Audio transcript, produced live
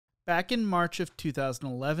Back in March of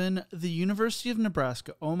 2011, the University of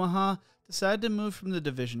Nebraska-Omaha decided to move from the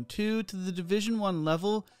Division II to the Division I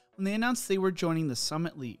level when they announced they were joining the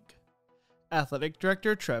Summit League. Athletic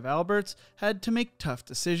Director Trev Alberts had to make tough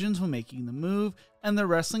decisions when making the move, and the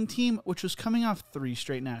wrestling team, which was coming off 3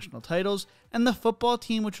 straight national titles, and the football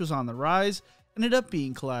team, which was on the rise, ended up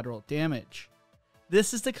being collateral damage.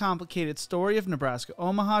 This is the complicated story of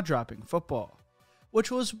Nebraska-Omaha dropping football, which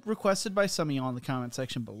was requested by some of you all in the comment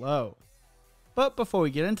section below. But before we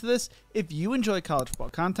get into this, if you enjoy college football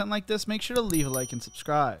content like this, make sure to leave a like and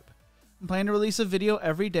subscribe. I'm planning to release a video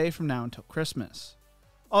every day from now until Christmas.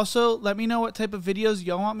 Also, let me know what type of videos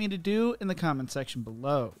y'all want me to do in the comment section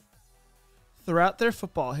below. Throughout their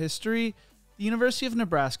football history, the University of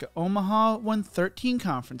Nebraska-Omaha won 13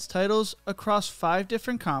 conference titles across 5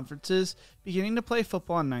 different conferences, beginning to play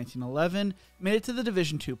football in 1911, made it to the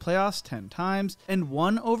Division II playoffs 10 times, and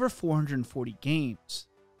won over 440 games.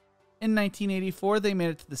 In 1984, they made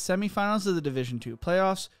it to the semifinals of the Division II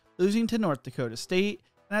playoffs, losing to North Dakota State,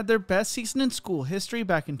 and had their best season in school history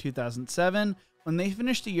back in 2007, when they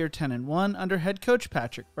finished the year 10-1 under head coach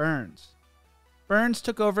Patrick Burns. Burns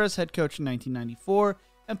took over as head coach in 1994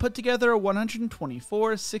 and put together a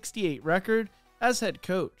 124-68 record as head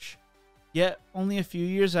coach. Yet, only a few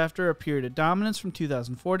years after a period of dominance from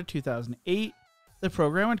 2004 to 2008, the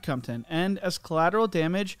program would come to an end as collateral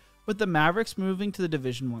damage, with the Mavericks moving to the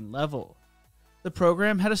Division I level. The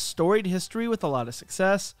program had a storied history with a lot of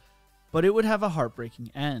success, but it would have a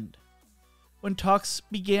heartbreaking end. When talks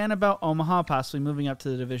began about Omaha possibly moving up to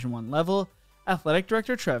the Division I level, Athletic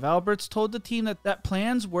Director Trev Alberts told the team that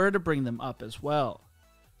plans were to bring them up as well.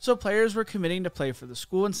 So players were committing to play for the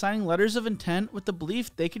school and signing letters of intent with the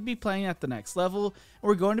belief they could be playing at the next level and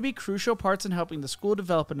were going to be crucial parts in helping the school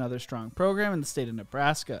develop another strong program in the state of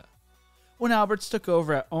Nebraska. When Alberts took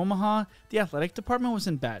over at Omaha, the athletic department was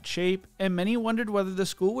in bad shape, and many wondered whether the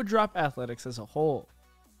school would drop athletics as a whole.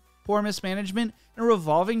 Poor mismanagement and a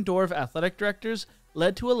revolving door of athletic directors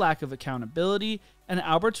led to a lack of accountability, and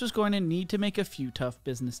Alberts was going to need to make a few tough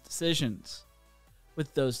business decisions.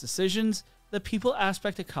 With those decisions, the people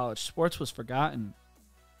aspect of college sports was forgotten.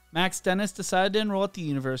 Max Dennis decided to enroll at the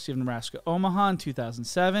University of Nebraska-Omaha in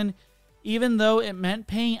 2007, even though it meant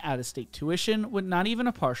paying out-of-state tuition with not even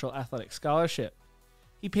a partial athletic scholarship.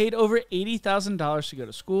 He paid over $80,000 to go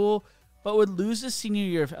to school, but would lose his senior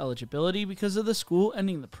year of eligibility because of the school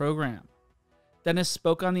ending the program. Dennis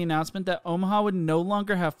spoke on the announcement that Omaha would no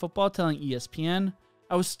longer have football, telling ESPN,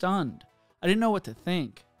 "I was stunned. I didn't know what to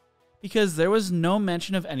think. Because there was no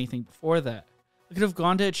mention of anything before that. I could have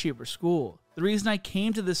gone to a cheaper school. The reason I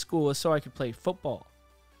came to this school was so I could play football."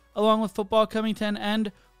 Along with football coming to an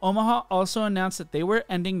end, Omaha also announced that they were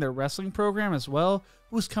ending their wrestling program as well,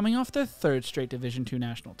 who was coming off their 3rd straight Division II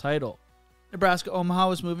national title. Nebraska-Omaha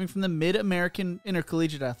was moving from the Mid-American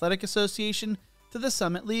Intercollegiate Athletic Association to the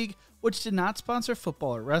Summit League, which did not sponsor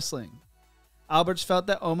football or wrestling. Alberts felt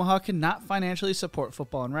that Omaha could not financially support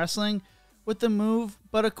football and wrestling with the move,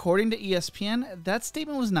 but according to ESPN, that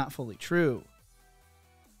statement was not fully true.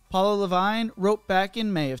 Paula Levine wrote back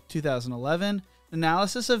in May of 2011 an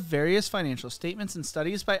analysis of various financial statements and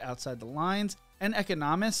studies by Outside the Lines, and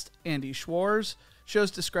economist Andy Schwarz shows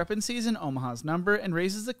discrepancies in Omaha's number and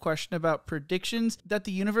raises the question about predictions that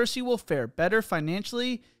the university will fare better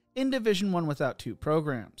financially in Division I without 2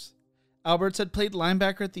 programs. Alberts had played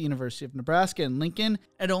linebacker at the University of Nebraska in Lincoln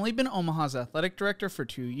and had only been Omaha's athletic director for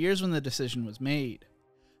 2 years when the decision was made.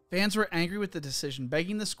 Fans were angry with the decision,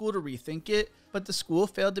 begging the school to rethink it, but the school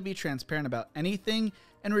failed to be transparent about anything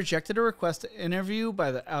and rejected a request to interview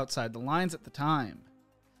by the Outside the Lines at the time.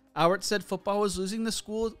 Alberts said football was losing the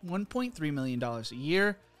school $1.3 million a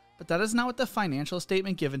year, but that is not what the financial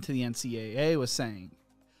statement given to the NCAA was saying.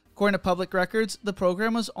 According to public records, the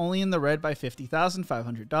program was only in the red by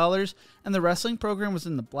 $50,500, and the wrestling program was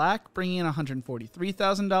in the black, bringing in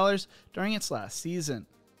 $143,000 during its last season.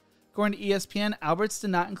 According to ESPN, Alberts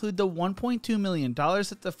did not include the $1.2 million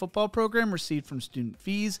that the football program received from student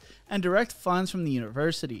fees and direct funds from the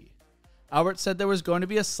university. Alberts said there was going to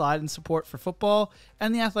be a slide in support for football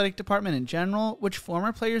and the athletic department in general, which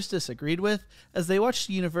former players disagreed with as they watched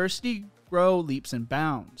the university grow leaps and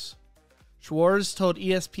bounds. Schwarz told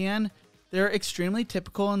ESPN, "They're extremely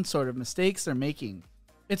typical and sort of mistakes they're making.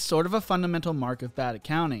 It's sort of a fundamental mark of bad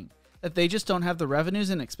accounting, that they just don't have the revenues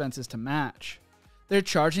and expenses to match. They're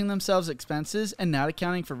charging themselves expenses and not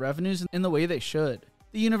accounting for revenues in the way they should.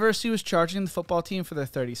 The university was charging the football team for their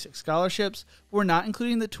 36 scholarships, but were not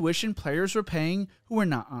including the tuition players were paying who were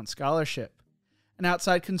not on scholarship. An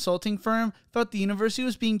outside consulting firm felt the university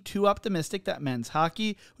was being too optimistic that men's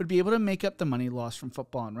hockey would be able to make up the money lost from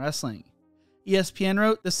football and wrestling. ESPN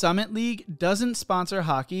wrote, "The Summit League doesn't sponsor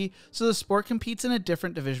hockey, so the sport competes in a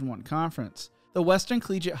different Division I conference, the Western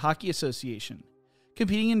Collegiate Hockey Association.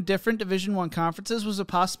 Competing in different Division I conferences was a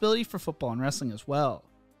possibility for football and wrestling as well.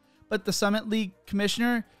 But the Summit League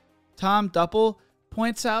commissioner, Tom Duppel,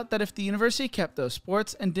 points out that if the university kept those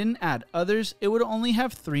sports and didn't add others, it would only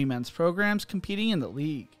have 3 men's programs competing in the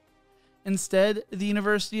league. Instead, the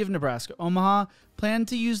University of Nebraska-Omaha planned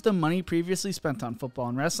to use the money previously spent on football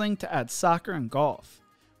and wrestling to add soccer and golf,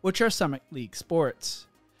 which are Summit League sports.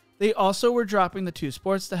 They also were dropping the 2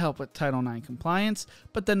 sports to help with Title IX compliance,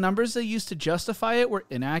 but the numbers they used to justify it were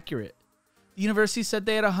inaccurate. The university said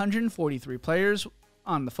they had 143 players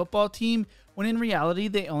on the football team, when in reality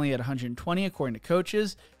they only had 120 according to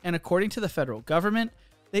coaches, and according to the federal government,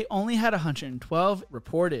 they only had 112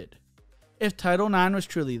 reported. If Title IX was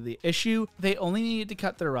truly the issue, they only needed to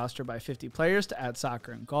cut their roster by 50 players to add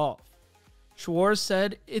soccer and golf. Schwartz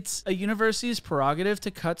said it's a university's prerogative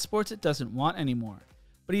to cut sports it doesn't want anymore,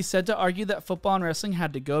 but he said to argue that football and wrestling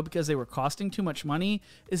had to go because they were costing too much money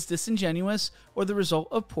is disingenuous or the result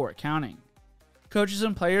of poor accounting. Coaches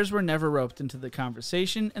and players were never roped into the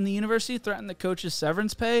conversation, and the university threatened the coaches'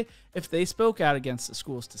 severance pay if they spoke out against the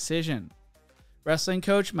school's decision. Wrestling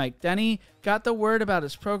coach Mike Denny got the word about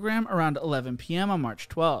his program around 11 p.m. on March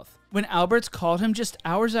 12th, when Alberts called him just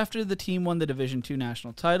hours after the team won the Division II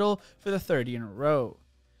national title for the 3rd year in a row.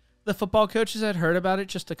 The football coaches had heard about it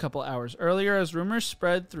just a couple hours earlier as rumors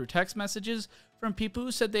spread through text messages from people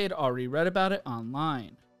who said they had already read about it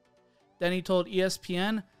online. Denny told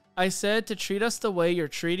ESPN, "I said to treat us the way you're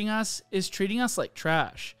treating us is treating us like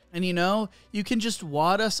trash. And you can just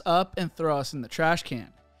wad us up and throw us in the trash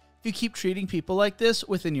can. If you keep treating people like this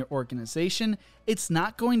within your organization, it's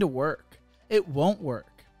not going to work. It won't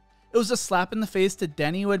work." It was a slap in the face to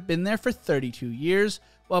Denny, who had been there for 32 years,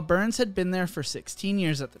 while Burns had been there for 16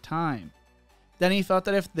 years at the time. Denny felt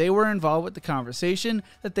that if they were involved with the conversation,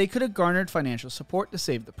 that they could have garnered financial support to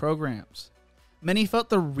save the programs. Many felt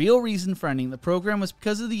the real reason for ending the program was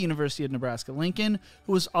because of the University of Nebraska-Lincoln,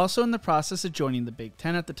 who was also in the process of joining the Big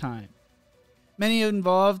Ten at the time. Many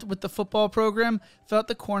involved with the football program felt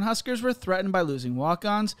the Cornhuskers were threatened by losing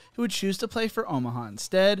walk-ons who would choose to play for Omaha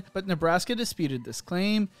instead, but Nebraska disputed this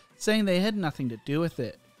claim, saying they had nothing to do with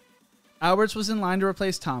it. Alberts was in line to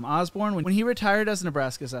replace Tom Osborne when he retired as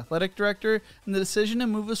Nebraska's athletic director, and the decision to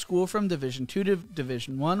move the school from Division II to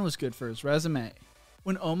Division I was good for his resume.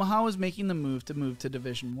 When Omaha was making the move to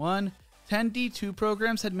Division I, 10 D2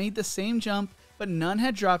 programs had made the same jump, but none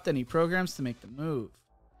had dropped any programs to make the move.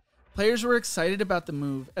 Players were excited about the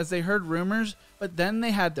move as they heard rumors, but then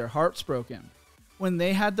they had their hearts broken when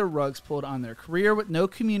they had the rugs pulled on their career with no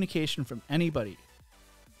communication from anybody.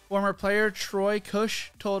 Former player Troy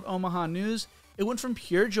Cush told Omaha News, "It went from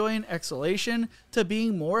pure joy and exhalation to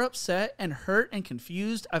being more upset and hurt and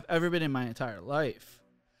confused I've ever been in my entire life."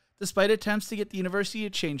 Despite attempts to get the university to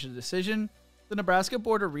change the decision, the Nebraska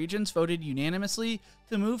Board of Regents voted unanimously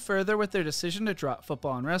to move further with their decision to drop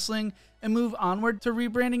football and wrestling and move onward to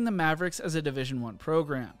rebranding the Mavericks as a Division I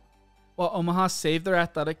program. While Omaha saved their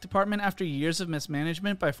athletic department after years of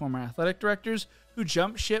mismanagement by former athletic directors who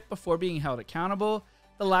jumped ship before being held accountable,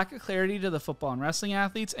 the lack of clarity to the football and wrestling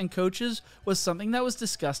athletes and coaches was something that was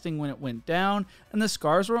disgusting when it went down, and the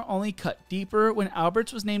scars were only cut deeper when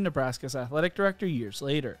Alberts was named Nebraska's athletic director years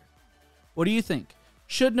later. What do you think?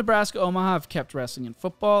 Should Nebraska-Omaha have kept wrestling and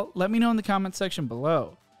football? Let me know in the comments section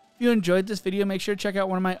below. If you enjoyed this video, make sure to check out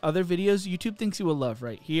one of my other videos YouTube thinks you will love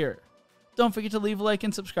right here. Don't forget to leave a like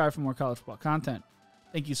and subscribe for more college football content.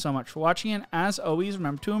 Thank you so much for watching, and as always,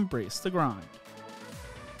 remember to embrace the grind.